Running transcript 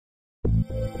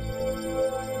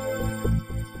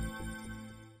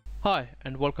Hi,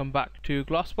 and welcome back to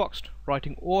Glassboxed,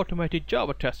 writing automated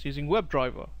Java tests using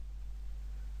Webdriver.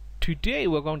 Today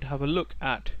we're going to have a look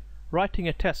at writing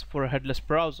a test for a headless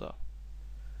browser.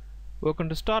 We're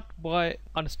going to start by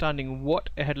understanding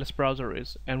what a headless browser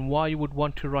is and why you would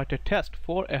want to write a test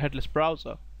for a headless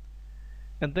browser,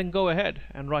 and then go ahead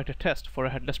and write a test for a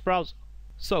headless browser.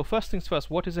 So first things first,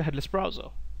 what is a headless browser?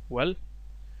 Well,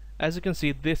 as you can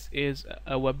see, this is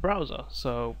a web browser.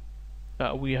 So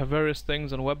we have various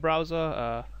things on a web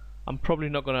browser. I'm probably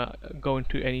not going to go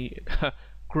into any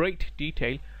great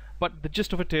detail, but the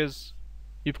gist of it is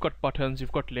you've got buttons,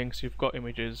 you've got links, you've got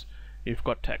images, you've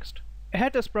got text. A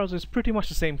headless browser is pretty much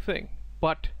the same thing,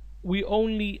 but we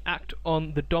only act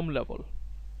on the DOM level.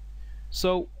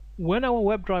 So when our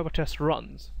WebDriver test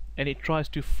runs and it tries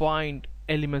to find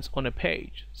elements on a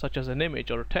page, such as an image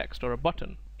or a text or a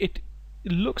button, it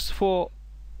looks for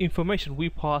information we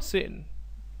pass in.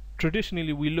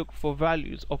 Traditionally, we look for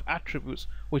values of attributes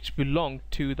which belong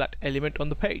to that element on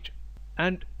the page.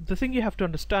 And the thing you have to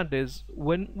understand is,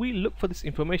 when we look for this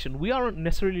information, we aren't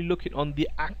necessarily looking on the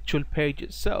actual page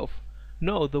itself.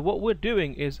 No, what we're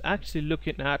doing is actually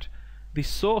looking at the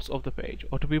source of the page,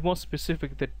 or to be more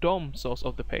specific, the DOM source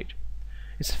of the page.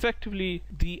 It's effectively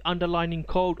the underlying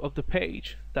code of the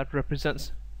page that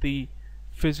represents the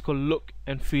physical look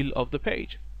and feel of the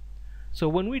page. So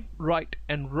when we write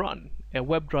and run a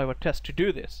WebDriver test to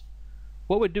do this,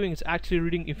 what we're doing is actually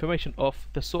reading information of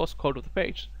the source code of the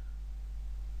page.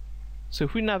 So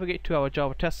if we navigate to our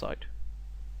Java test site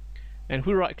and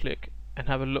we right click and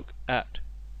have a look at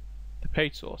the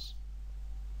page source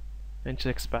and just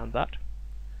expand that,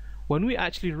 when we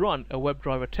actually run a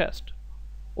WebDriver test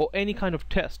or any kind of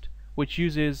test which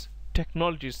uses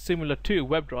technologies similar to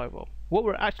WebDriver, what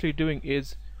we're actually doing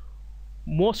is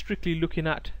more strictly looking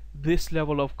at this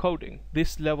level of coding,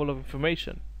 this level of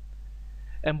information,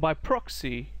 and by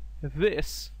proxy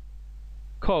this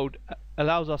code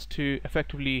allows us to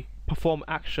effectively perform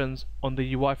actions on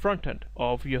the UI front end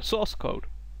of your source code.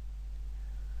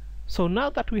 So now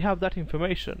that we have that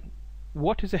information,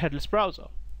 what is a headless browser?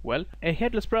 Well, a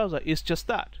headless browser is just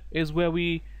that, is where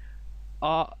we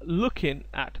are looking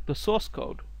at the source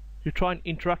code to try and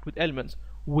interact with elements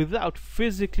without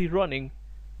physically running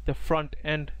the front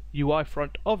end UI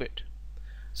front of it.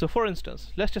 So for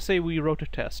instance, let's just say we wrote a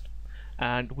test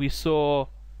and we saw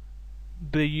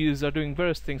the user doing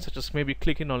various things, such as maybe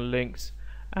clicking on links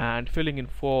and filling in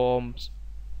forms,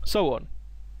 so on.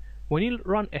 When you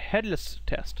run a headless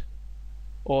test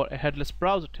or a headless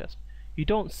browser test, you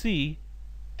don't see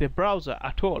the browser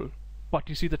at all, but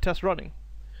you see the test running.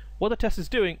 What the test is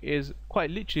doing is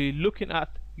quite literally looking at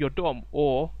your DOM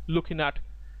or looking at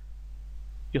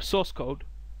your source code,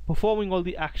 performing all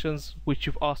the actions which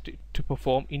you've asked it to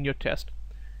perform in your test,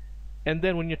 and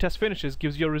then when your test finishes,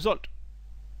 gives you a result.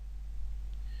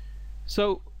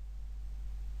 So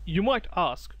you might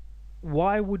ask,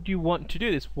 why would you want to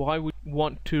do this? Why would you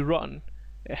want to run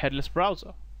a headless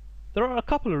browser? There are a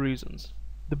couple of reasons.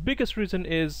 The biggest reason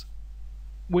is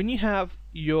when you have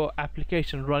your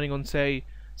application running on, say,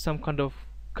 some kind of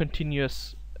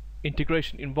continuous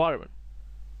integration environment,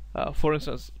 for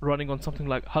instance running on something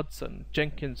like Hudson,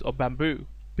 Jenkins or Bamboo,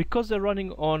 because they're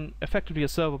running on effectively a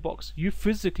server box, you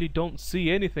physically don't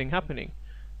see anything happening.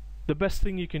 The best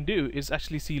thing you can do is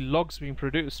actually see logs being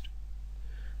produced.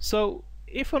 So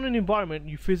if on an environment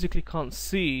you physically can't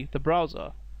see the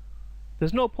browser,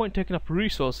 there's no point taking up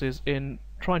resources in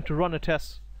trying to run a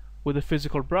test with a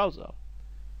physical browser,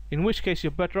 in which case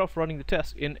you're better off running the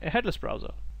test in a headless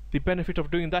browser. The benefit of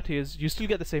doing that is you still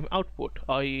get the same output,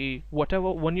 i.e.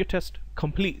 whatever, when your test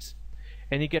completes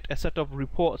and you get a set of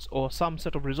reports or some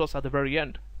set of results at the very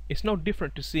end, it's no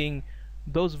different to seeing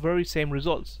those very same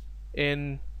results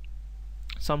in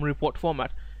some report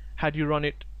format had you run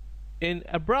it in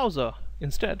a browser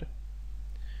instead.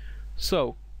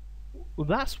 So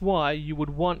that's why you would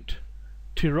want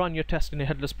to run your test in a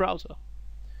headless browser.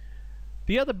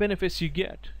 The other benefits you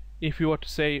get if you were to,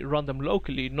 say, run them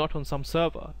locally, not on some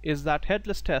server, is that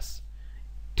headless tests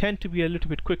tend to be a little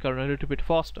bit quicker and a little bit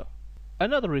faster.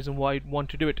 Another reason why you'd want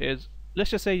to do it is,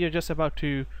 let's just say you're just about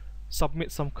to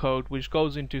submit some code which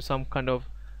goes into some kind of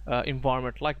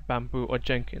environment like Bamboo or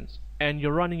Jenkins, and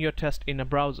you're running your test in a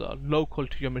browser local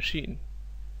to your machine.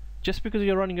 Just because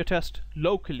you're running your test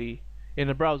locally in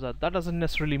a browser, that doesn't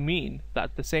necessarily mean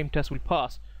that the same test will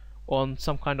pass on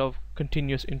some kind of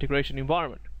continuous integration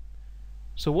environment.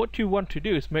 So what you want to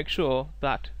do is make sure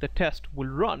that the test will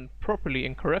run properly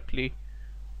and correctly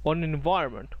on an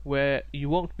environment where you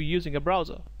won't be using a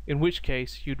browser, in which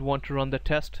case you'd want to run the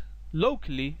test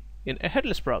locally in a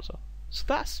headless browser. So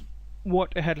that's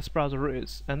what a headless browser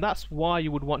is, and that's why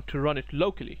you would want to run it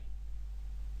locally.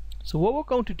 So what we're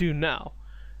going to do now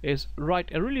is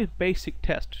write a really basic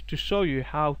test to show you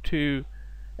how to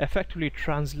effectively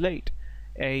translate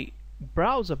a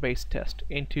browser-based test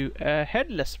into a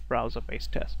headless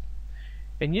browser-based test.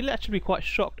 And you'll actually be quite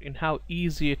shocked in how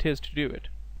easy it is to do it.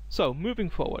 So moving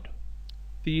forward,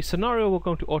 the scenario we're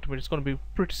going to automate is going to be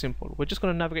pretty simple. We're just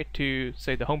going to navigate to,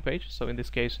 say, the home page, so in this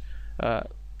case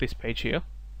this page here.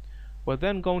 We're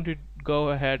then going to go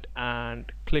ahead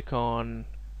and click on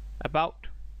About,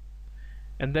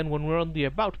 and then when we're on the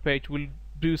About page, we'll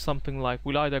do something like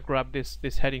we'll either grab this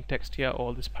heading text here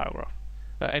or this paragraph,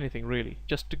 anything really,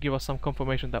 just to give us some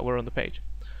confirmation that we're on the page.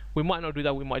 We might not do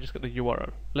that, we might just get the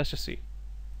URL. Let's just see.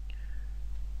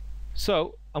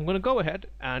 So I'm going to go ahead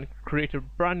and create a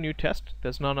brand new test.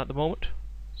 There's none at the moment,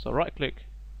 so right click,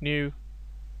 new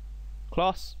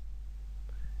class,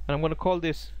 and I'm going to call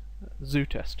this zoo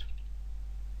test.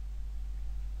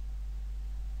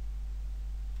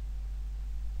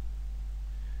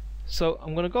 So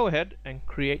I'm going to go ahead and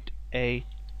create a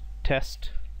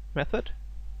test method.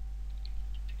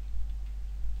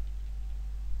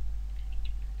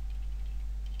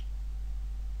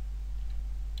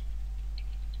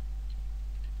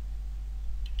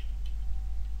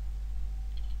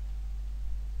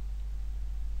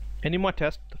 And in my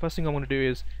test, the first thing I'm going to do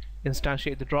is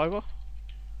instantiate the driver.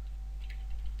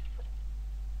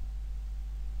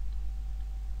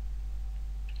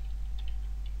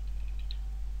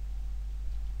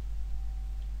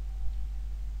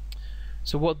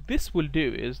 So what this will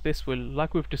do is this will,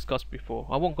 like we've discussed before,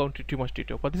 I won't go into too much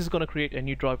detail, but this is going to create a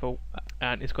new driver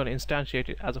and it's going to instantiate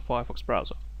it as a Firefox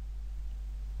browser.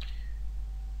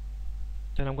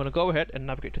 Then I'm going to go ahead and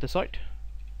navigate to the site.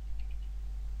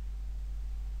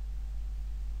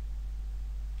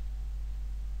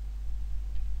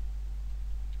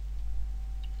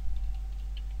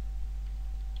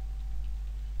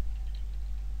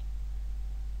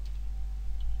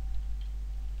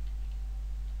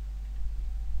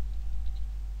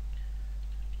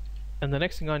 And the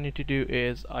next thing I need to do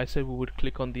is, I said we would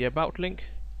click on the About link.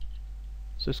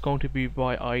 So it's going to be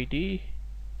by ID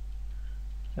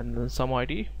and then some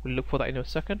ID. We'll look for that in a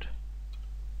second.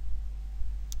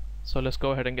 So let's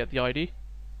go ahead and get the ID.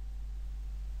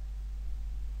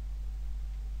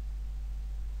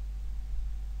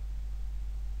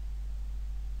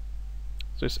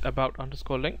 So it's about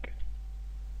underscore link.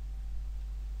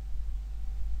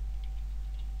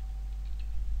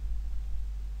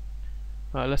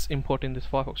 Let's import in this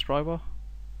Firefox driver.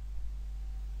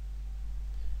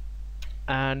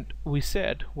 And we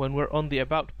said when we're on the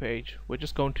About page, we're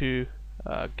just going to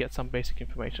get some basic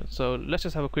information. So let's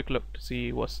just have a quick look to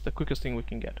see what's the quickest thing we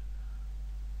can get.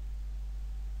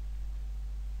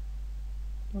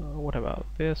 What about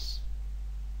this?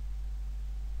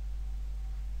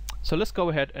 So let's go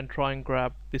ahead and try and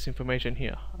grab this information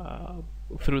here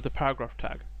through the paragraph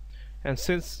tag. And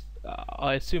since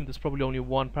I assume there's probably only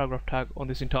one paragraph tag on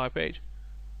this entire page,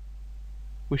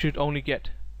 we should only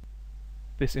get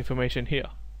this information here.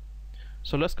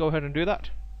 So let's go ahead and do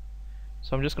that.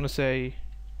 So I'm just going to say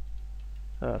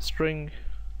string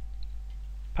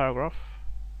paragraph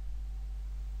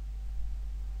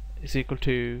is equal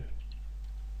to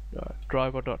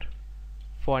driver dot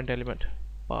find element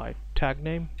by tag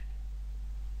name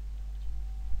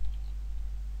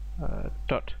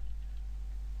dot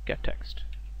get text.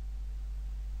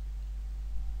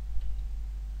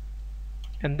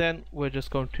 And then we're just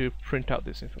going to print out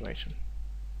this information.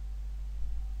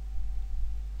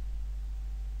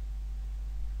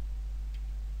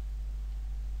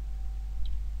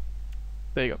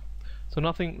 There you go. So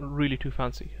nothing really too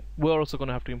fancy. We're also going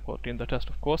to have to import in the test,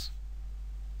 of course.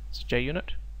 It's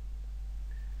JUnit.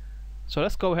 So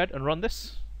let's go ahead and run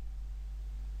this.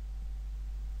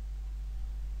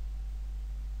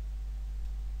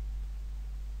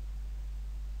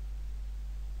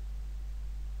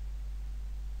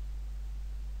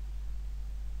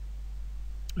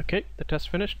 Okay, the test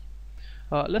finished.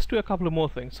 Let's do a couple of more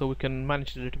things so we can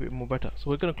manage it a little bit more better. So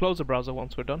we're going to close the browser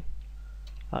once we're done.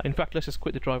 In fact, let's just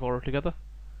quit the driver altogether.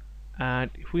 And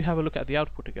if we have a look at the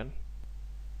output again.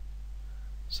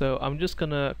 So I'm just going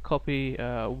to copy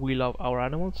we love our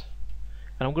animals.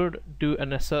 And I'm going to do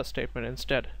an assert statement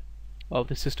instead of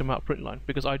the system out print line,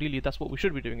 because ideally that's what we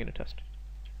should be doing in a test.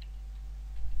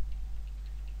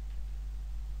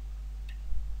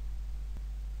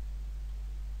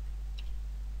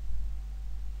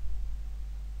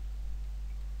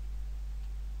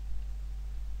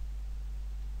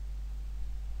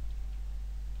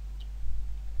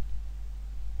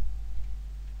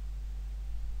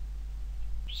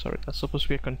 Sorry, that's supposed to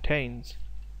be a contains.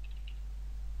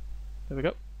 There we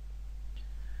go.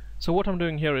 So what I'm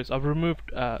doing here is I've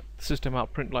removed system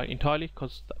out print line entirely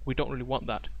because we don't really want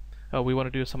that. We want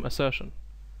to do some assertion.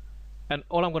 And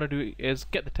all I'm going to do is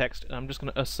get the text, and I'm just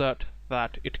going to assert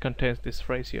that it contains this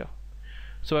phrase here.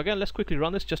 So again, let's quickly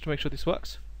run this just to make sure this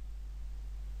works.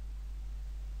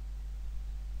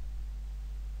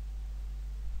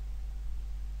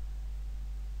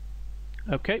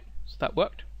 Okay, so that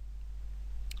worked.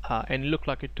 And it looked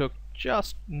like it took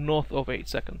just north of 8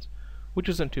 seconds, which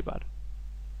isn't too bad.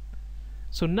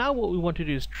 So now what we want to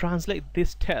do is translate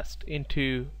this test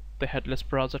into the headless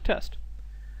browser test.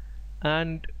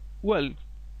 And well,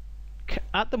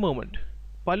 at the moment,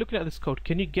 by looking at this code,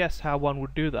 can you guess how one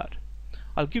would do that?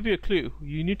 I'll give you a clue.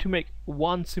 You need to make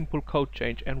one simple code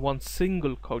change and one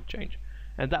single code change,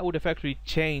 and that would effectively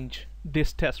change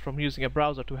this test from using a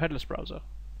browser to a headless browser.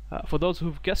 For those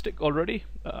who've guessed it already,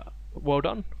 well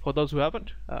done. For those who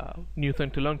haven't, new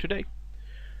thing to learn today.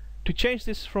 To change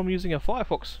this from using a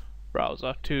Firefox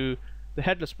browser to the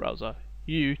headless browser,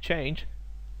 you change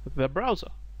the browser.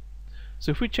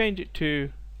 So if we change it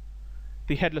to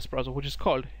the headless browser, which is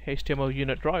called HTML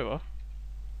unit driver,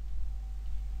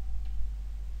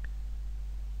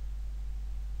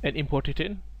 and import it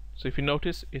in, so if you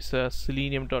notice it's a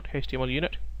selenium.html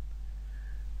unit,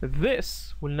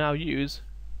 this will now use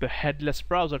the headless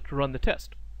browser to run the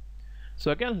test.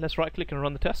 So again, let's right click and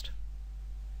run the test.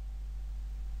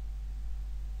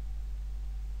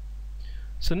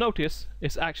 So notice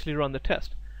it's actually run the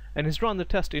test, and it's run the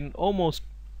test in almost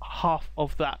half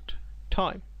of that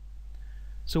time.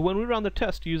 So when we run the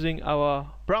test using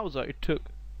our browser, it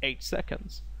took 8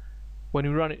 seconds. When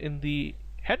we run it in the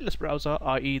headless browser,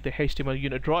 i.e. the HTML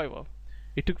unit driver,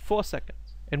 it took 4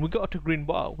 seconds, and we got a green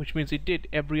bar, which means it did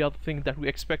every other thing that we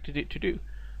expected it to do.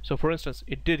 So for instance,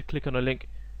 it did click on a link,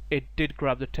 it did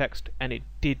grab the text, and it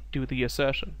did do the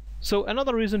assertion. So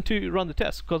another reason to run the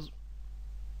test, because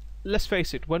let's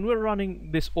face it, when we're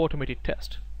running this automated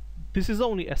test, this is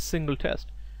only a single test.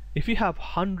 If you have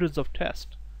hundreds of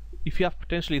tests, if you have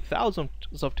potentially thousands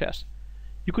of tests,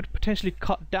 you could potentially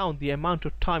cut down the amount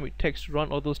of time it takes to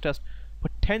run all those tests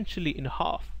potentially in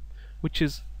half, which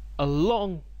is a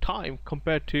long time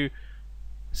compared to,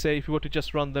 say, if you were to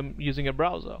just run them using a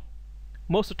browser.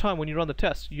 Most of the time when you run the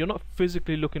test, you're not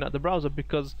physically looking at the browser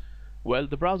because, well,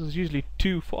 the browser is usually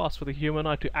too fast for the human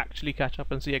eye to actually catch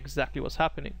up and see exactly what's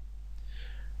happening.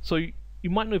 So you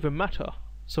might not even matter.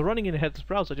 So running in a headless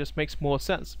browser just makes more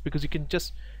sense because you can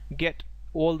just get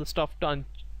all the stuff done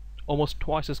almost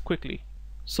twice as quickly.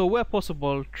 So where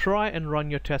possible, try and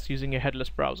run your tests using a headless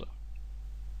browser,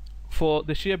 for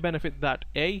the sheer benefit that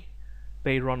A,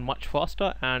 they run much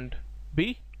faster, and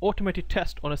B, automated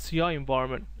tests on a CI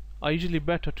environment are usually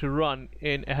better to run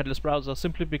in a headless browser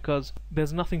simply because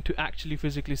there's nothing to actually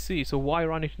physically see. So why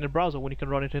run it in a browser when you can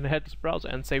run it in a headless browser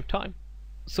and save time?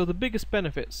 So the biggest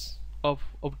benefits of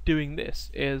doing this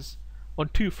is on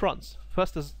two fronts.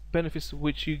 First, there's benefits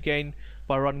which you gain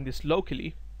by running this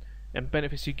locally, and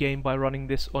benefits you gain by running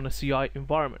this on a CI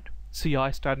environment.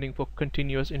 CI standing for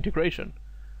continuous integration.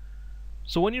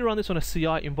 So when you run this on a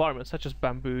CI environment such as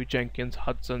Bamboo, Jenkins,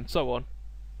 Hudson, so on,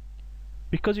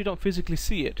 because you don't physically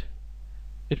see it,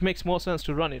 it makes more sense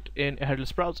to run it in a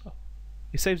headless browser.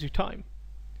 It saves you time.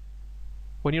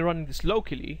 When you're running this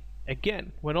locally,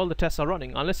 again, when all the tests are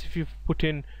running, unless if you've put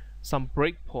in some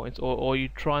breakpoints or you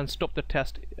try and stop the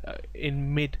test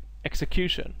in mid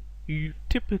execution, you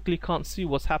typically can't see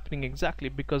what's happening exactly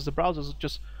because the browser is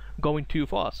just going too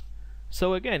fast.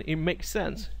 So again, it makes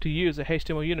sense to use a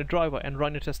HTML unit driver and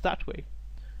run your test that way.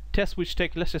 Tests which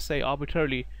take, let's just say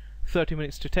arbitrarily 30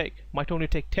 minutes to take, might only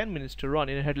take 10 minutes to run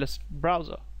in a headless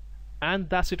browser. And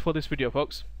that's it for this video,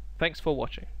 folks. Thanks for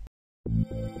watching.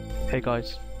 Hey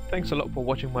guys, thanks a lot for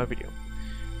watching my video.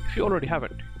 If you already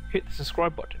haven't, hit the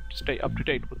subscribe button to stay up to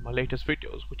date with my latest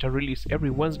videos, which I release every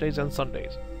Wednesdays and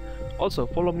Sundays. Also,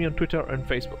 follow me on Twitter and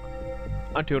Facebook.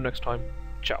 Until next time,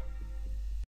 ciao.